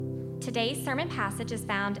Today's sermon passage is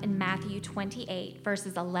found in Matthew 28,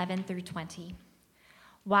 verses 11 through 20.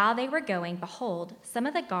 While they were going, behold, some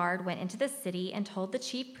of the guard went into the city and told the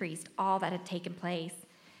chief priest all that had taken place.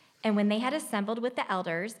 And when they had assembled with the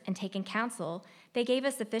elders and taken counsel, they gave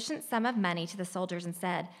a sufficient sum of money to the soldiers and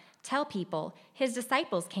said, "Tell people, his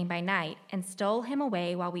disciples came by night and stole him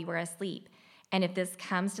away while we were asleep. And if this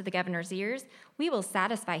comes to the governor's ears, we will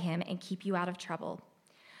satisfy him and keep you out of trouble."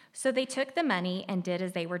 So they took the money and did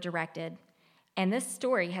as they were directed. And this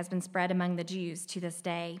story has been spread among the Jews to this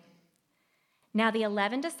day. Now the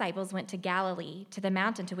 11 disciples went to Galilee, to the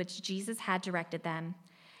mountain to which Jesus had directed them.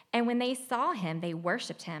 And when they saw him, they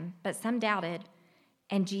worshipped him, but some doubted.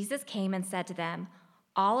 And Jesus came and said to them,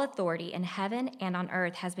 "All authority in heaven and on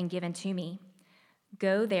earth has been given to me.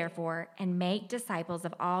 Go therefore and make disciples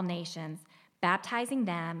of all nations, baptizing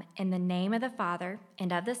them in the name of the Father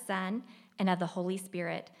and of the Son and of the Holy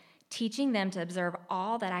Spirit, teaching them to observe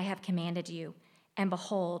all that I have commanded you. And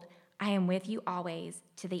behold, I am with you always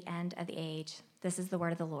to the end of the age." This is the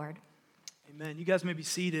word of the Lord. Amen. You guys may be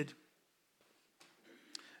seated.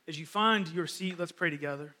 As you find your seat, let's pray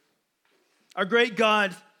together. Our great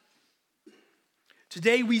God,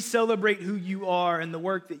 today we celebrate who you are and the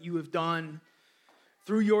work that you have done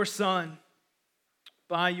through your Son,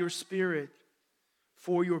 by your Spirit,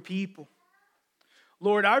 for your people.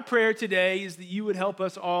 Lord, our prayer today is that you would help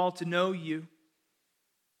us all to know you,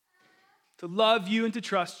 to love you and to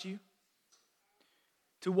trust you,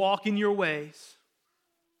 to walk in your ways.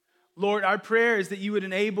 Lord, our prayer is that you would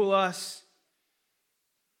enable us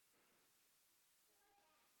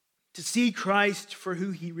to see Christ for who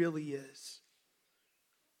he really is,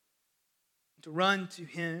 to run to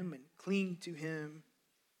him and cling to him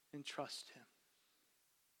and trust him.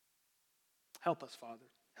 Help us, Father.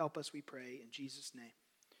 Help us, we pray, in Jesus' name.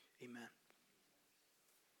 Amen.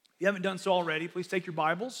 If you haven't done so already, please take your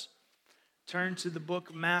Bibles, turn to the book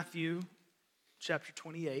of Matthew, chapter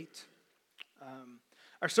 28.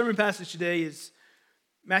 Our sermon passage today is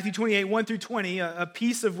Matthew 28, 1 through 20, a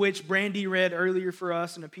piece of which Brandy read earlier for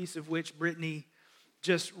us and a piece of which Brittany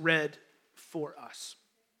just read for us.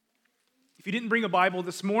 If you didn't bring a Bible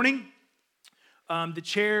this morning, the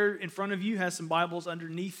chair in front of you has some Bibles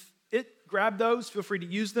underneath it. Grab those. Feel free to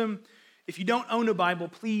use them. If you don't own a Bible,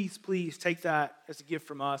 please take that as a gift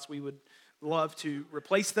from us. We would love to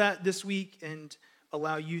replace that this week and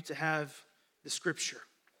allow you to have the Scripture.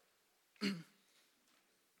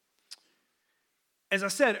 As I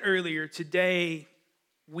said earlier, today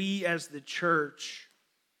we as the church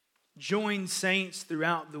join saints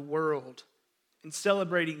throughout the world in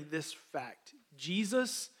celebrating this fact.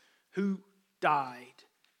 Jesus, who died,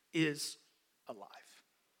 is alive.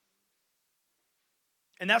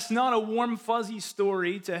 And that's not a warm, fuzzy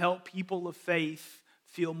story to help people of faith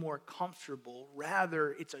feel more comfortable.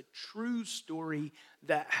 Rather, it's a true story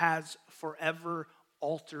that has forever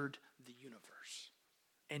altered the universe.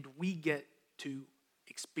 And we get to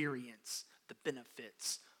experience the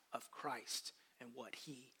benefits of Christ and what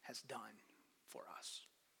he has done for us.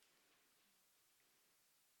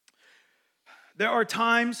 There are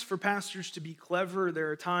times for pastors to be clever.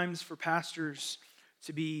 There are times for pastors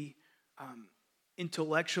to be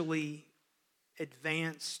intellectually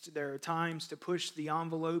advanced. There are times to push the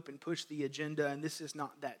envelope and push the agenda, and this is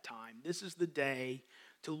not that time. This is the day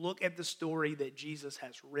to look at the story that Jesus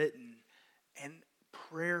has written and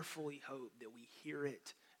prayerfully hope that we hear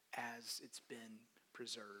it as it's been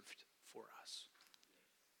preserved for us.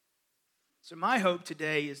 So my hope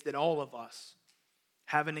today is that all of us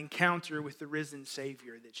have an encounter with the risen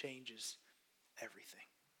Savior that changes everything.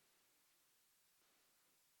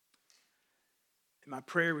 And my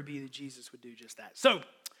prayer would be that Jesus would do just that. So,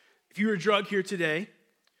 if you were drug here today,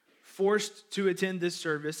 forced to attend this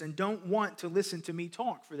service, and don't want to listen to me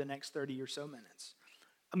talk for the next 30 or so minutes,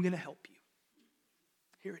 I'm going to help you.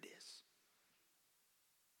 Here it is.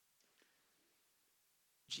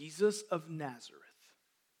 Jesus of Nazareth,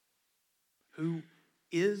 who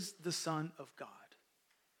is the Son of God,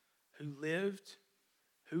 who lived,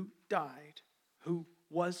 who died, who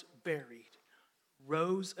was buried,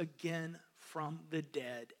 rose again from the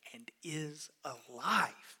dead, and is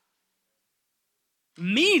alive.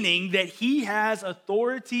 Meaning that he has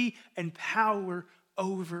authority and power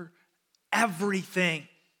over everything,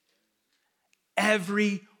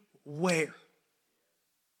 everywhere.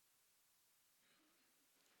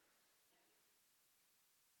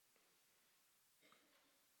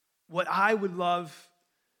 What I would love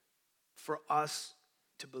for us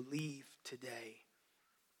to believe today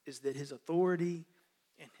is that his authority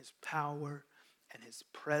and his power and his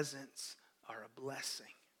presence are a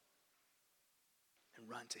blessing. And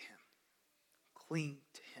run to him. Cling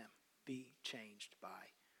to him. changed by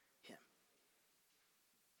him.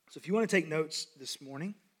 So if you want to take notes this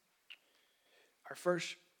morning, our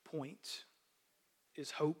first point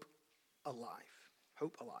is hope alive.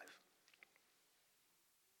 Hope alive.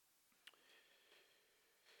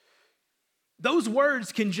 Those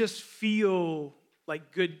words can just feel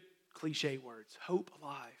like good cliche words. Hope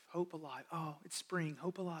alive, hope alive. Oh, it's spring,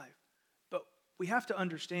 hope alive. But we have to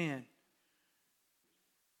understand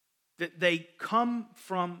that they come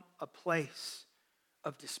from a place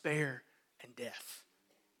of despair and death.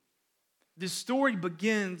 This story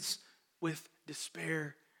begins with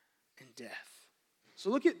despair and death. So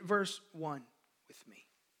look at verse 1 with me.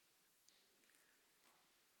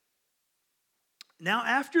 Now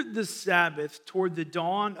after the Sabbath, toward the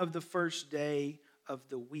dawn of the first day of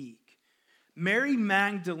the week, Mary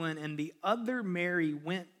Magdalene and the other Mary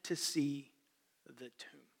went to see the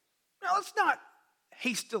tomb. Now let's not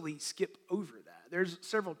hastily skip over that. There's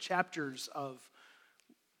several chapters of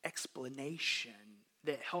explanation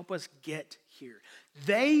that help us get here.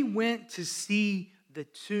 They went to see the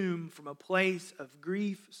tomb from a place of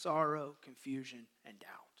grief, sorrow, confusion, and doubt.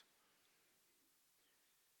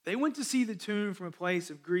 They went to see the tomb from a place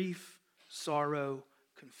of grief, sorrow,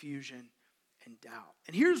 confusion, and doubt.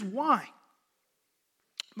 And here's why.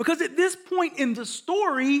 Because at this point in the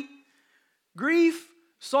story, grief,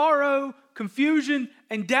 sorrow, confusion,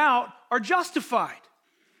 and doubt are justified.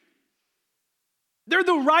 They're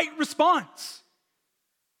the right response.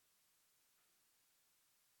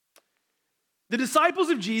 The disciples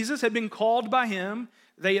of Jesus had been called by him.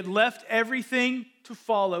 They had left everything to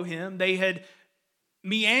follow him. They had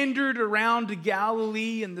meandered around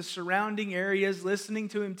Galilee and the surrounding areas, listening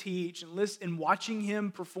to him teach and watching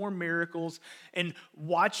him perform miracles and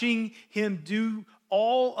watching him do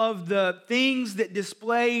all of the things that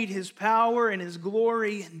displayed his power and his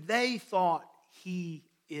glory. And they thought, he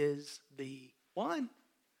is the one.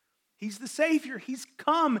 He's the Savior. He's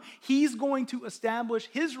come. He's going to establish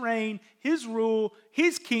his reign, his rule,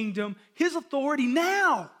 his kingdom, his authority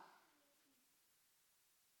now.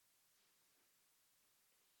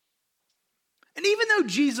 And even though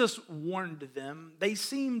Jesus warned them, they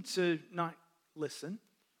seemed to not listen,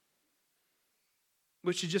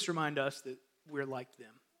 which should just remind us that we're like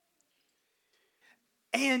them.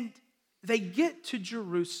 And they get to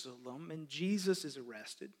Jerusalem, and Jesus is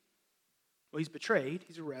arrested. Well, he's betrayed,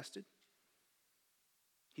 he's arrested,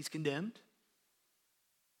 he's condemned,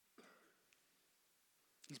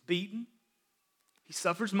 he's beaten, he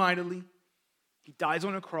suffers mightily, he dies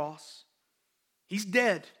on a cross, he's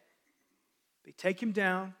dead. They take him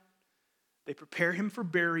down, they prepare him for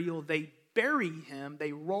burial, they bury him,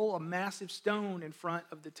 they roll a massive stone in front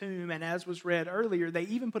of the tomb, and as was read earlier, they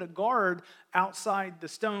even put a guard outside the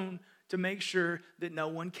stone to make sure that no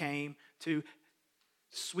one came to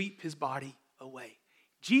sweep his body away.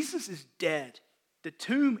 Jesus is dead. The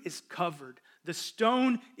tomb is covered. The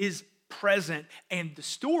stone is present. And the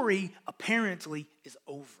story apparently is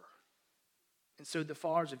over. And so the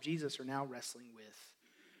followers of Jesus are now wrestling with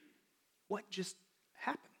what just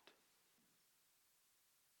happened.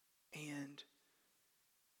 And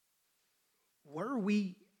were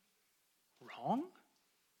we wrong?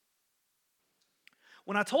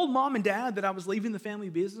 When I told mom and dad that I was leaving the family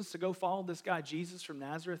business to go follow this guy Jesus from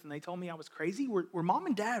Nazareth, and they told me I was crazy, were mom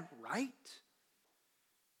and dad right?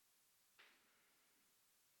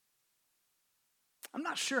 I'm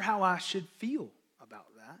not sure how I should feel about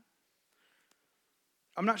that.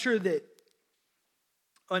 I'm not sure that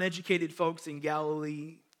uneducated folks in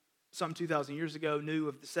Galilee some 2,000 years ago knew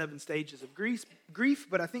of the 7 stages of grief,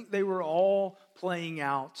 but I think they were all playing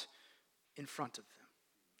out in front of them.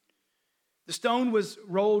 The stone was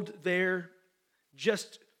rolled there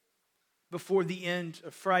just before the end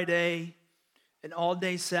of Friday and all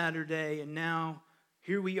day Saturday, and now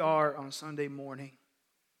here we are on Sunday morning.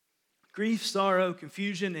 Grief, sorrow,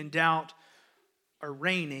 confusion, and doubt are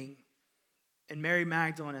reigning, and Mary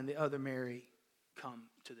Magdalene and the other Mary come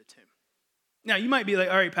to the tomb. Now, you might be like,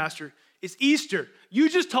 all right, Pastor, it's Easter. You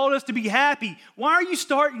just told us to be happy. Why are you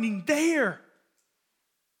starting there?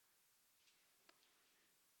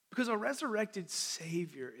 Because a resurrected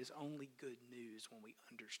Savior is only good news when we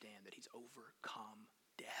understand that he's overcome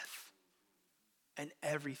death and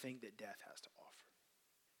everything that death has to offer.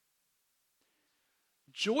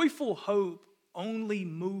 Joyful hope only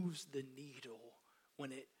moves the needle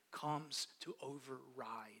when it comes to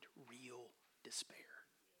override real despair.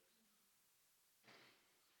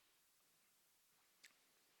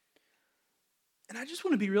 And I just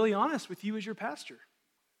want to be really honest with you as your pastor.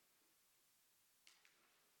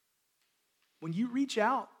 When you reach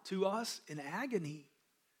out to us in agony,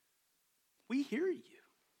 we hear you.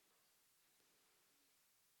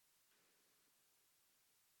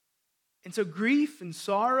 And so grief and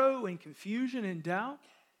sorrow and confusion and doubt,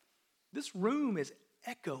 this room is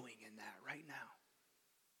echoing in that right now.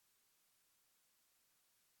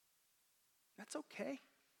 That's okay.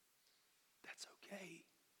 That's okay.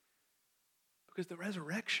 Because the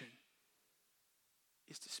resurrection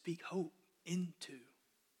is to speak hope into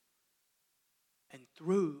and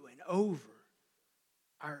through and over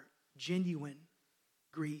our genuine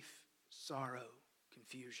grief, sorrow,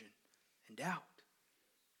 confusion, and doubt.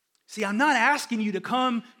 See, I'm not asking you to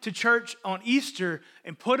come to church on Easter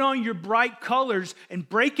and put on your bright colors and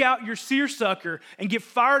break out your seersucker and get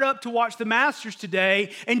fired up to watch the Masters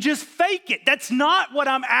today and just fake it. That's not what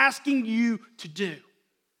I'm asking you to do.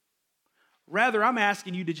 Rather, I'm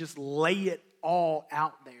asking you to just lay it all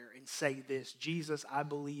out there and say this: Jesus, I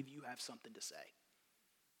believe you have something to say.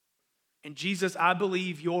 And Jesus, I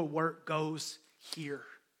believe your work goes here.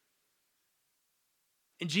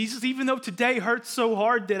 And Jesus, even though today hurts so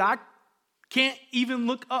hard that I can't even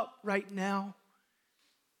look up right now,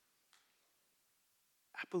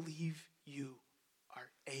 I believe you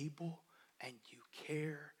are able and you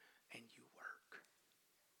care and you work.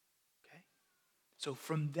 Okay? So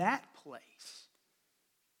from that place,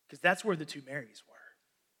 because that's where the two Marys were,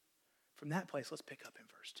 from that place, let's pick up in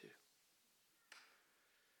verse 2.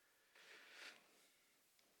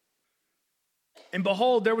 And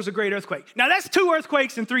behold, there was a great earthquake. Now that's 2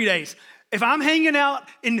 earthquakes in 3 days. If I'm hanging out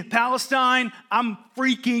in Palestine, I'm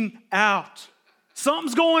freaking out.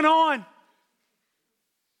 Something's going on.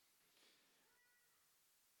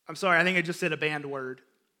 I'm sorry, I think I just said a banned word.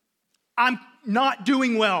 I'm not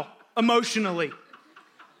doing well emotionally.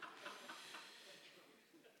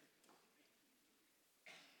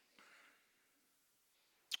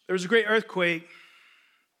 There was a great earthquake,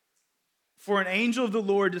 for an angel of the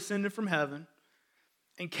Lord descended from heaven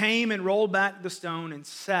and came and rolled back the stone and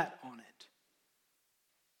sat on it.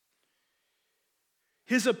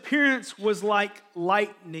 His appearance was like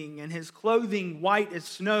lightning and his clothing white as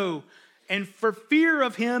snow. And for fear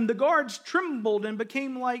of him, the guards trembled and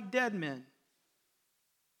became like dead men.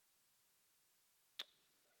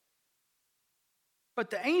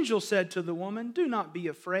 But the angel said to the woman, "Do not be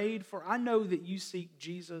afraid, for I know that you seek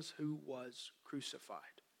Jesus who was crucified.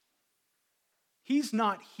 He's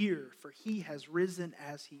not here, for he has risen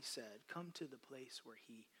as he said. Come to the place where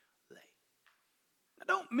he lay." Now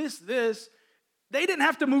don't miss this. They didn't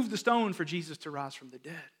have to move the stone for Jesus to rise from the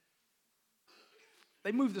dead.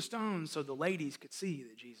 They moved the stone so the ladies could see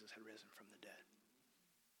that Jesus had risen from the dead.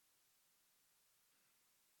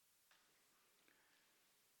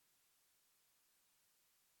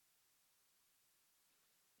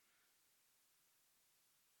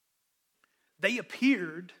 They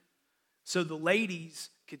appeared so the ladies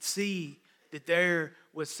could see that there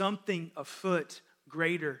was something afoot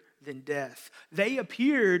greater than death. They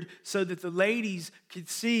appeared so that the ladies could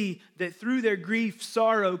see that through their grief,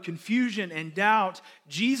 sorrow, confusion, and doubt,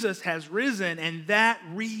 Jesus has risen, and that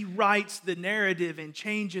rewrites the narrative and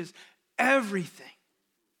changes everything.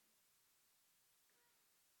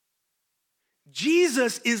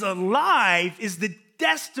 Jesus is alive is the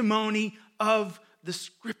testimony of the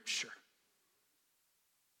Scripture.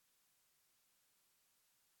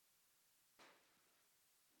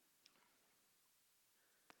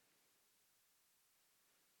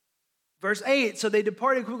 Verse 8, so they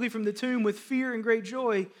departed quickly from the tomb with fear and great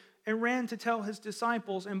joy and ran to tell his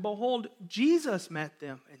disciples. And behold, Jesus met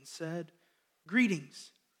them and said,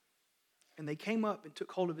 "Greetings." And they came up and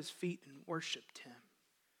took hold of his feet and worshiped him.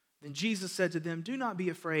 Then Jesus said to them, "Do not be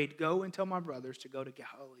afraid. Go and tell my brothers to go to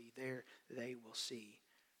Galilee. There they will see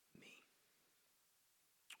me."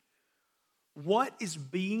 What is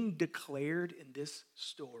being declared in this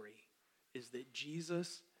story is that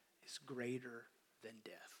Jesus is greater than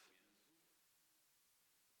death.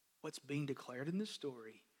 What's being declared in this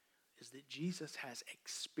story is that Jesus has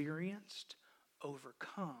experienced,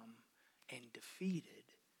 overcome, and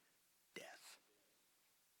defeated death.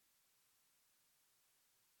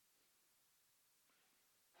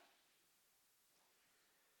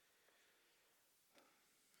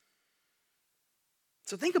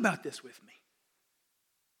 So think about this with me.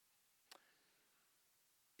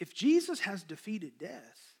 If Jesus has defeated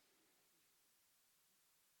death,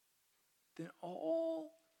 then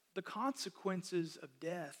all the consequences of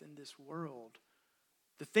death in this world,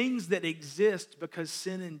 the things that exist because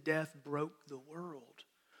sin and death broke the world,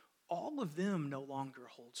 all of them no longer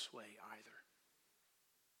hold sway either.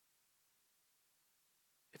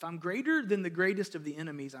 If I'm greater than the greatest of the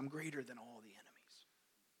enemies, I'm greater than all the enemies.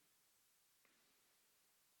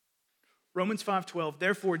 Romans 5:12,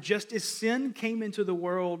 therefore, just as sin came into the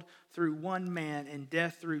world through one man and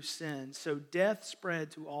death through sin, so death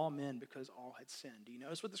spread to all men because all had sinned. Do you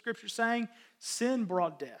notice what the scripture's saying? Sin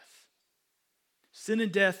brought death. Sin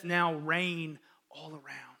and death now reign all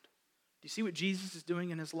around. Do you see what Jesus is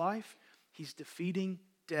doing in his life? He's defeating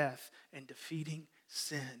death and defeating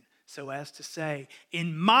sin. So as to say,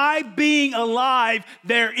 in my being alive,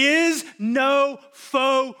 there is no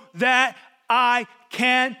foe that I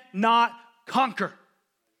cannot conquer.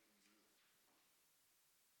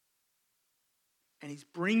 And he's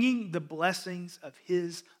bringing the blessings of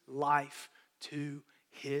his life to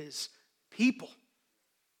his people.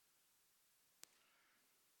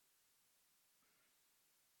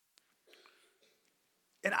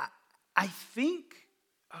 And I think,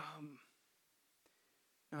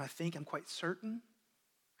 I'm quite certain,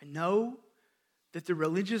 I know that the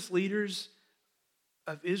religious leaders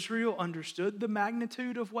of Israel understood the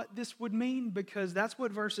magnitude of what this would mean, because that's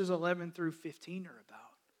what verses 11 through 15 are about.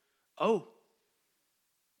 Oh,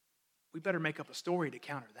 we better make up a story to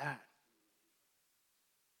counter that.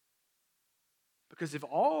 Because if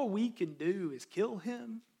all we can do is kill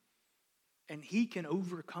him and he can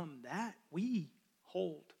overcome that, we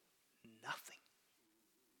hold nothing.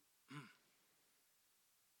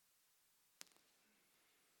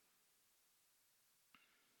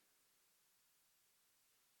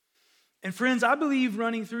 And friends, I believe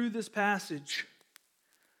running through this passage,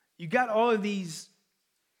 you got all of these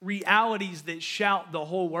realities that shout the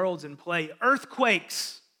whole world's in play.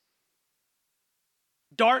 Earthquakes,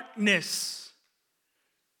 darkness,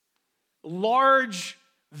 large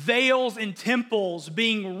veils and temples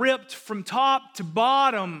being ripped from top to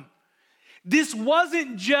bottom. This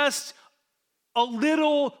wasn't just a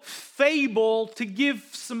little fable to give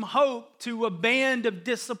some hope to a band of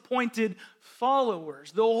disappointed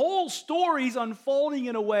followers. The whole story's unfolding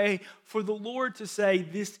in a way for the Lord to say,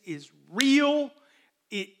 this is real,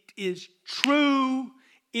 it is true,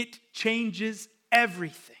 it changes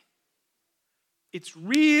everything. It's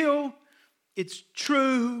real, it's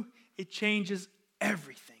true, it changes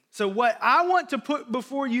everything. So what I want to put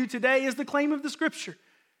before you today is the claim of the scripture.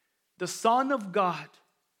 The Son of God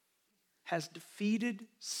has defeated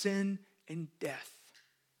sin and death,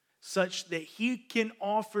 such that he can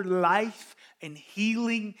offer life and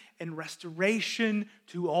healing and restoration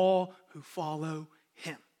to all who follow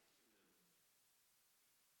him.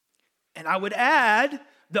 And I would add,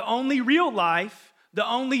 the only real life, the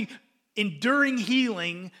only enduring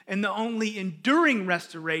healing, and the only enduring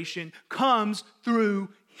restoration comes through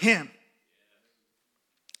him.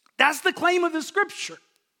 That's the claim of the scripture.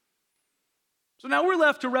 So now we're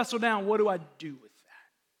left to wrestle down, what do I do with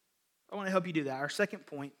that? I want to help you do that. Our second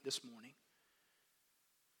point this morning.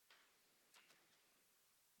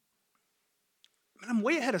 I'm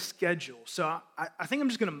way ahead of schedule, so I think I'm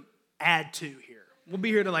just going to add 2 here. We'll be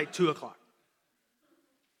here till like 2 o'clock.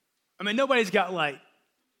 I mean, nobody's got like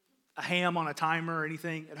a ham on a timer or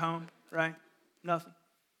anything at home, right? Nothing.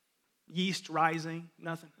 Yeast rising,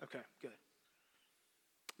 nothing? Okay, good.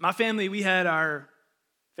 My family, we had our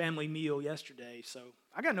family meal yesterday, so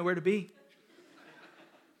I got nowhere to be.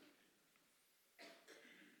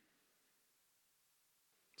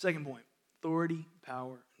 Second point, authority,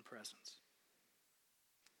 power, and presence.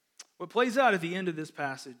 What plays out at the end of this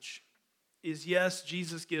passage is, yes,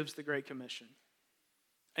 Jesus gives the Great Commission.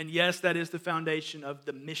 And yes, that is the foundation of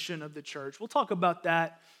the mission of the church. We'll talk about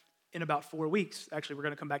that in about 4 weeks. Actually, we're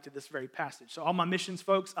going to come back to this very passage. So all my missions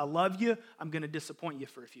folks, I love you. I'm going to disappoint you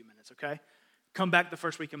for a few minutes, okay? Come back the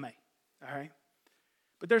first week of May, all right?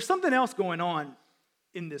 But there's something else going on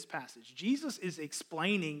in this passage. Jesus is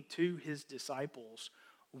explaining to his disciples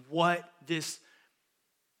what this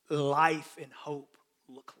life and hope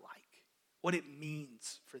look like, what it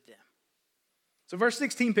means for them. So verse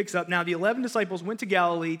 16 picks up, now the 11 disciples went to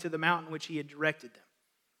Galilee to the mountain which he had directed them.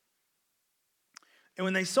 And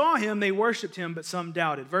when they saw him, they worshiped him, but some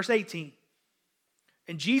doubted. Verse 18,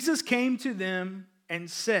 and Jesus came to them and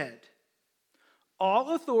said,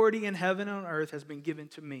 all authority in heaven and on earth has been given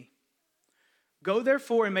to me. Go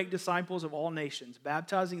therefore and make disciples of all nations,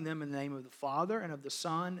 baptizing them in the name of the Father and of the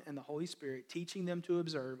Son and the Holy Spirit, teaching them to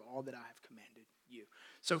observe all that I have commanded you.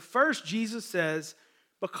 So first Jesus says,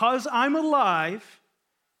 because I'm alive,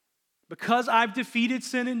 because I've defeated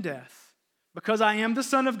sin and death, because I am the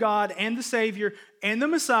Son of God and the Savior and the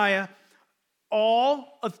Messiah,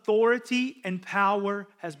 all authority and power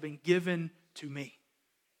has been given to me.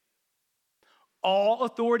 All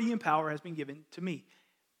authority and power has been given to me.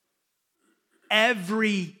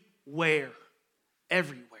 Everywhere.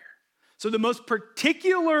 So the most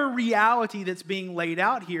particular reality that's being laid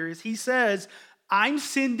out here is he says, I'm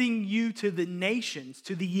sending you to the nations,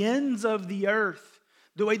 to the ends of the earth.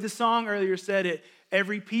 The way the song earlier said it,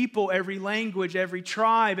 every people, every language, every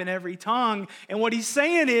tribe, and every tongue. And what he's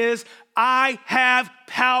saying is, I have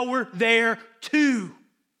power there too.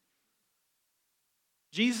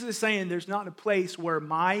 Jesus is saying there's not a place where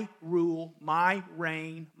my rule, my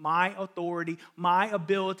reign, my authority, my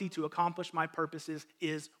ability to accomplish my purposes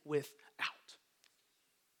is without.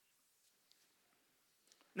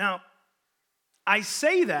 Now, I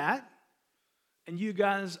say that, and you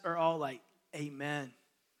guys are all like, amen,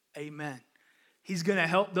 amen. He's going to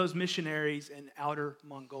help those missionaries in outer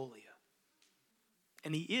Mongolia.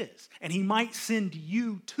 And he is. And he might send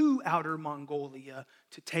you to outer Mongolia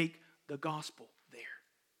to take the gospel there.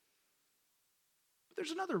 But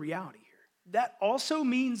there's another reality here. That also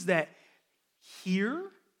means that here,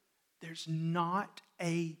 there's not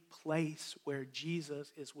a place where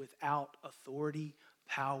Jesus is without authority,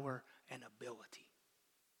 power, and ability.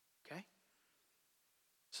 Okay?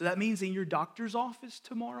 So that means in your doctor's office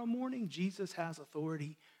tomorrow morning, Jesus has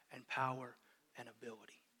authority and power and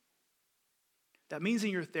ability. That means in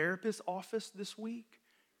your therapist's office this week,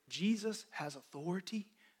 Jesus has authority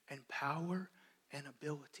and power and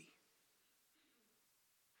ability.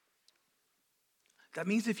 That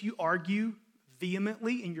means if you argue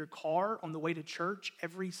vehemently in your car on the way to church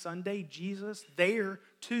every Sunday, Jesus there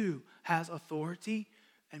too has authority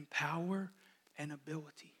and power and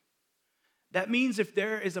ability. That means if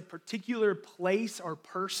there is a particular place or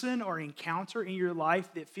person or encounter in your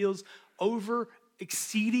life that feels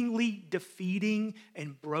exceedingly defeating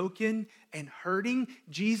and broken and hurting,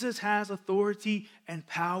 Jesus has authority and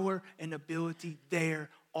power and ability there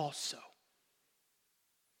also.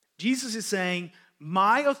 Jesus is saying,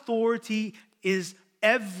 my authority is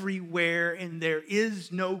everywhere and there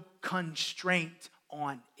is no constraint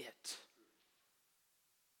on it.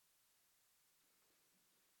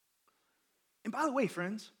 And by the way,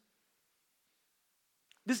 friends,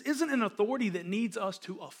 this isn't an authority that needs us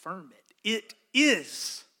to affirm it. It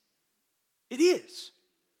is. It is.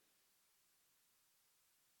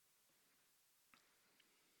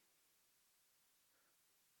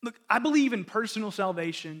 Look, I believe in personal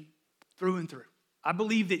salvation through and through. I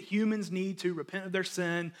believe that humans need to repent of their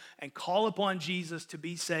sin and call upon Jesus to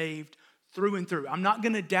be saved through and through. I'm not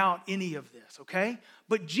going to doubt any of this, okay?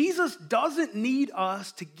 But Jesus doesn't need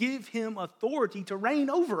us to give him authority to reign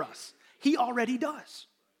over us. He already does.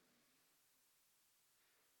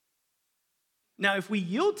 Now, if we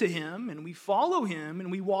yield to him and we follow him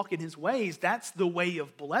and we walk in his ways, that's the way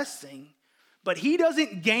of blessing. But he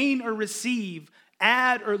doesn't gain or receive,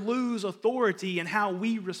 add or lose authority in how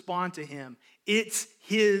we respond to him. It's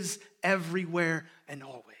his everywhere and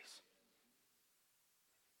always.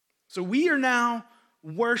 So we are now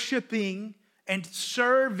worshiping and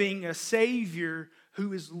serving a Savior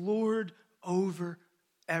who is Lord over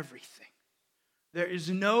everything. There is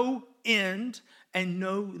no end and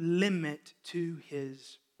no limit to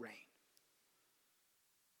his reign.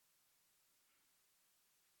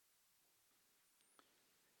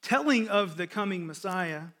 Telling of the coming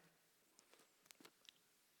Messiah,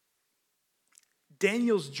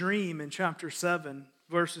 Daniel's dream in chapter 7,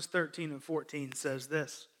 verses 13 and 14 says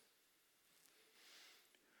this.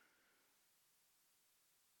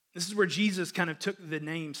 This is where Jesus kind of took the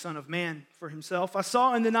name Son of Man for himself. I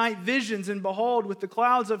saw in the night visions, and behold, with the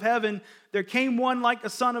clouds of heaven, there came one like a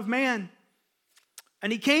son of man.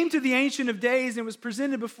 And he came to the Ancient of Days and was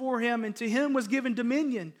presented before him, and to him was given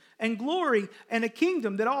dominion and glory and a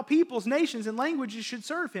kingdom that all peoples, nations, and languages should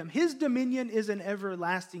serve him. His dominion is an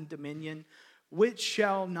everlasting dominion which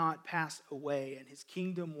shall not pass away, and his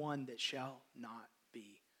kingdom one that shall not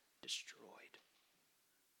be destroyed.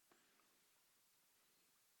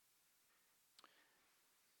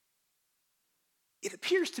 It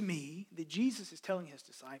appears to me that Jesus is telling his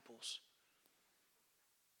disciples,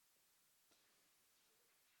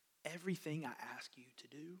 everything I ask you to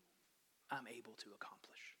do, I'm able to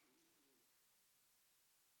accomplish.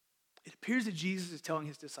 It appears that Jesus is telling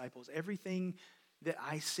his disciples, everything that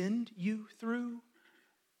I send you through,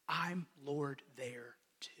 I'm Lord there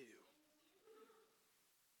too.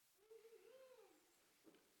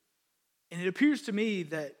 And it appears to me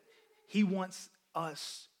that he wants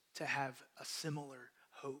us to have a similar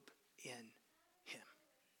hope in him.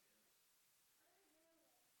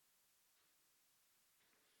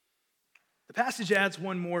 The passage adds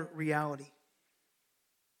one more reality.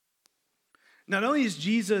 Not only does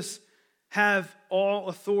Jesus have all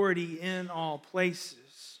authority in all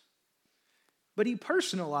places, but he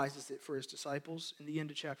personalizes it for his disciples in the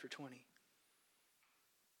end of chapter 20.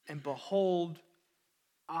 And behold,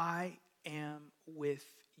 I am with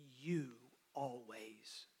you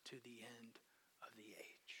always to the end of the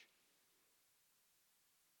age.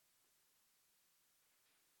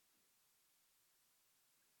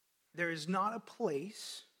 There is not a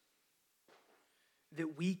place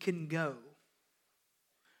that we can go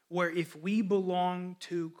where if we belong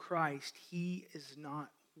to Christ, He is not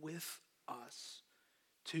with us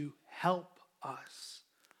to help us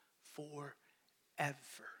forever.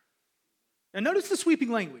 Now notice the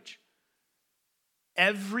sweeping language.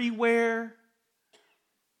 Everywhere,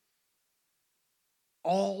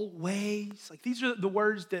 always. Like these are the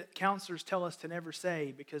words that counselors tell us to never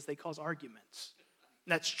say because they cause arguments.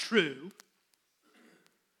 That's true.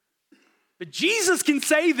 But Jesus can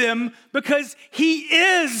say them because He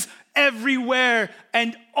is everywhere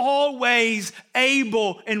and always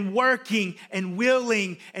able and working and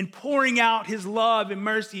willing and pouring out His love and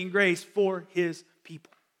mercy and grace for His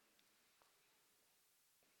people.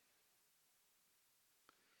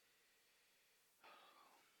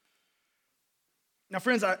 Now,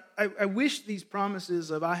 friends, I wish these promises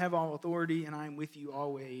of I have all authority and I am with you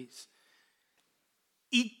always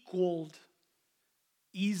equaled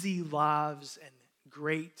easy lives and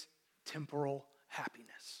great temporal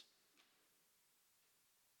happiness.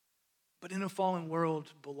 But in a fallen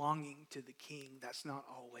world belonging to the King, that's not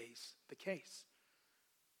always the case.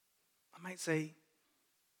 I might say,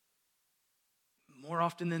 more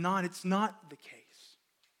often than not, it's not the case.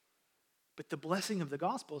 But the blessing of the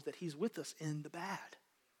gospel is that He's with us in the bad,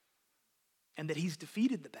 and that He's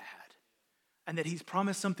defeated the bad, and that He's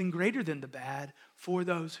promised something greater than the bad for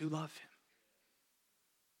those who love Him.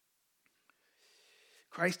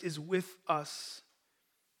 Christ is with us,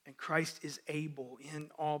 and Christ is able in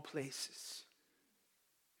all places.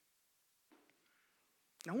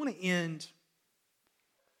 And I want to end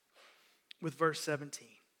with verse 17.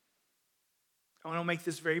 I want to make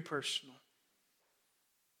this very personal.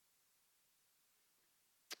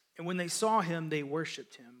 And when they saw Him, they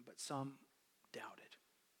worshiped Him, but some doubted.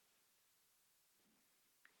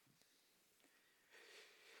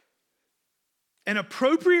 An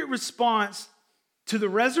appropriate response to the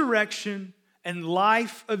resurrection and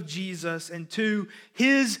life of Jesus and to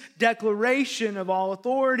His declaration of all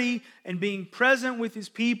authority and being present with His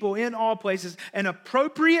people in all places, an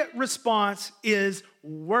appropriate response is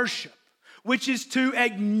worship, which is to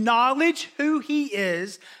acknowledge who He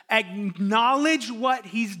is, acknowledge what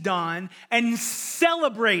He's done, and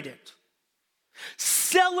celebrate it.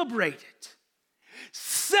 Celebrate it.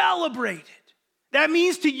 Celebrate it. That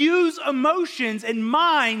means to use emotions and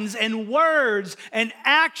minds and words and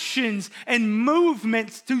actions and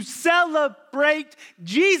movements to celebrate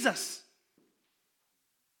Jesus.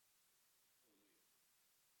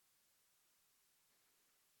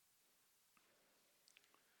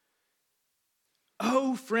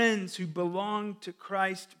 Oh, friends who belong to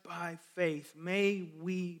Christ by faith, may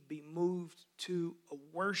we be moved to a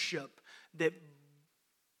worship that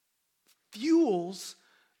fuels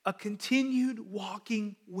a continued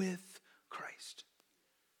walking with Christ.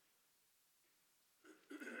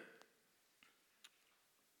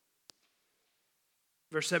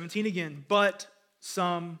 Verse 17 again, but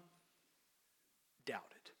some doubted.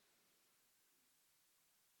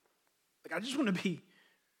 Like, I just want to be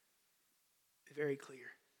very clear.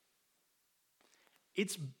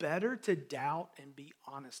 It's better to doubt and be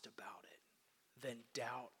honest about it than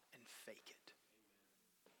doubt and fake it.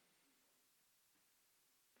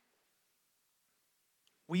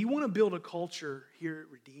 We want to build a culture here at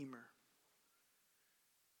Redeemer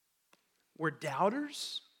where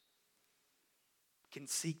doubters can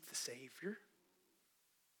seek the Savior.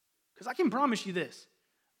 Because I can promise you this,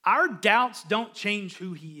 our doubts don't change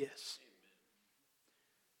who He is.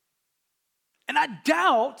 And I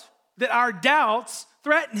doubt that our doubts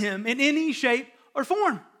threaten Him in any shape or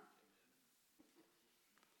form.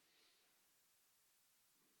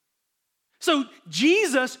 So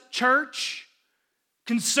Jesus, church,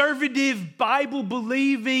 conservative,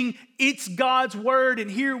 Bible-believing, it's God's word, and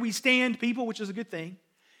here we stand, people, which is a good thing.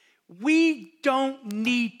 We don't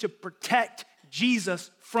need to protect Jesus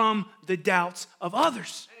from the doubts of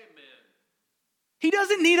others. Amen. He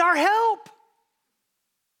doesn't need our help.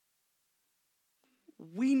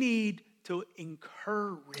 We need to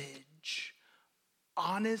encourage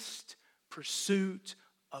honest pursuit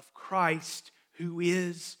of Christ, who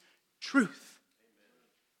is truth.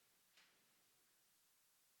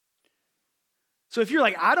 So if you're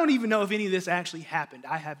like, I don't even know if any of this actually happened,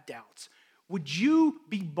 I have doubts, would you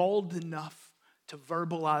be bold enough to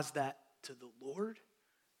verbalize that to the Lord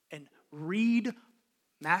and read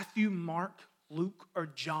Matthew, Mark, Luke, or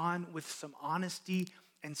John with some honesty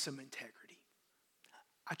and some integrity?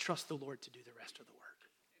 I trust the Lord to do the rest of the work.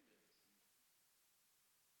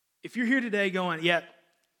 If you're here today going, yeah,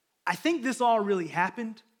 I think this all really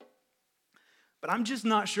happened, but I'm just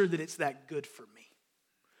not sure that it's that good for me.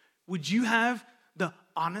 Would you have the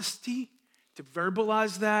honesty to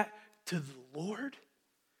verbalize that to the Lord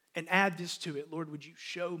and add this to it? Lord, would you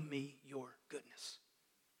show me your goodness?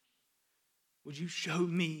 Would you show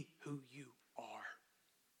me who you are?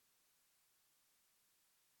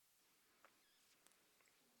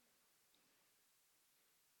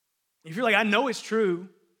 If you're like, I know it's true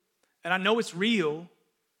and I know it's real,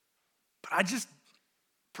 but I just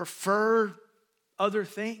prefer other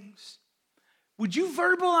things. Would you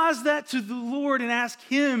verbalize that to the Lord and ask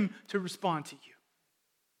Him to respond to you?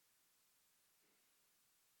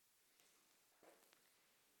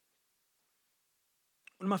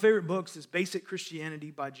 One of my favorite books is Basic Christianity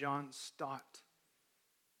by John Stott.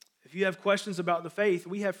 If you have questions about the faith,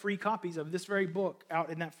 we have free copies of this very book out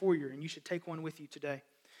in that foyer, and you should take one with you today.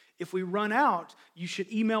 If we run out, you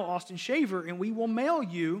should email Austin Shaver, and we will mail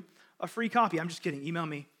you a free copy. I'm just kidding. Email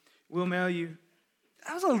me. We'll mail you.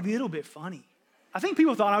 That was a little bit funny. I think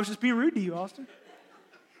people thought I was just being rude to you, Austin.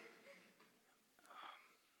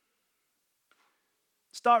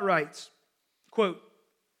 Stott writes, quote,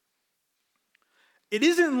 "It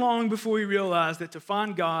isn't long before we realize that to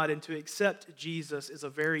find God and to accept Jesus is a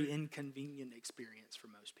very inconvenient experience for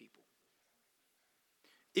most people.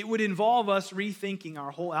 It would involve us rethinking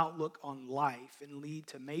our whole outlook on life and lead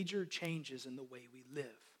to major changes in the way we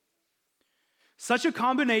live. Such a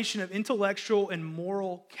combination of intellectual and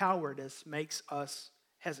moral cowardice makes us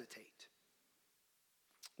hesitate.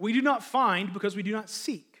 We do not find because we do not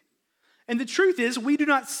seek. And the truth is, we do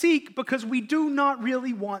not seek because we do not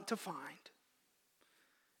really want to find.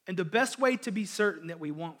 And the best way to be certain that we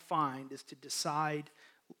won't find is to decide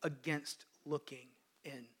against looking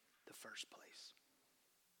in the first place."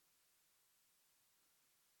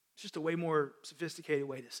 It's just a way more sophisticated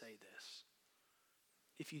way to say this.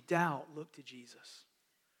 If you doubt, look to Jesus.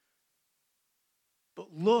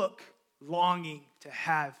 But look longing to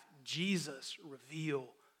have Jesus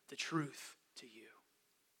reveal the truth to you.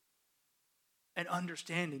 And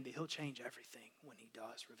understanding that He'll change everything when He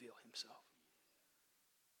does reveal Himself.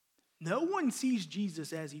 No one sees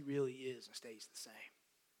Jesus as He really is and stays the same.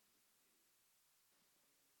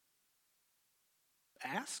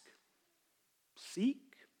 Ask,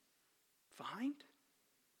 seek, find.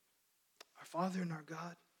 Our Father and our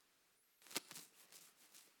God.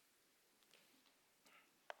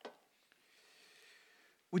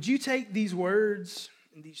 Would you take these words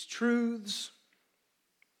and these truths,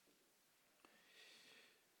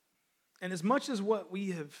 and as much as what we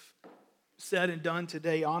have said and done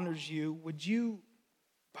today honors you, would you,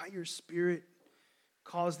 by your Spirit,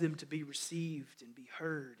 cause them to be received and be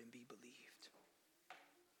heard and be believed?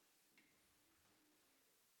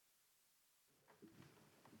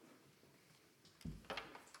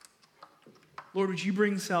 Lord, would you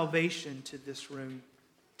bring salvation to this room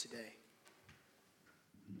today?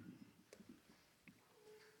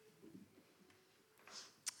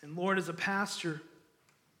 And Lord, as a pastor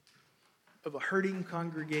of a hurting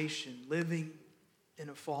congregation living in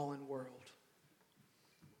a fallen world,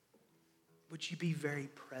 would you be very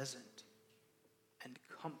present and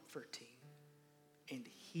comforting and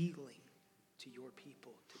healing to your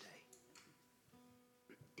people today?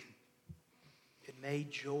 And may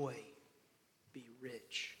joy be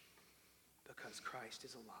rich because Christ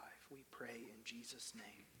is alive. We pray in Jesus'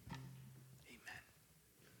 name.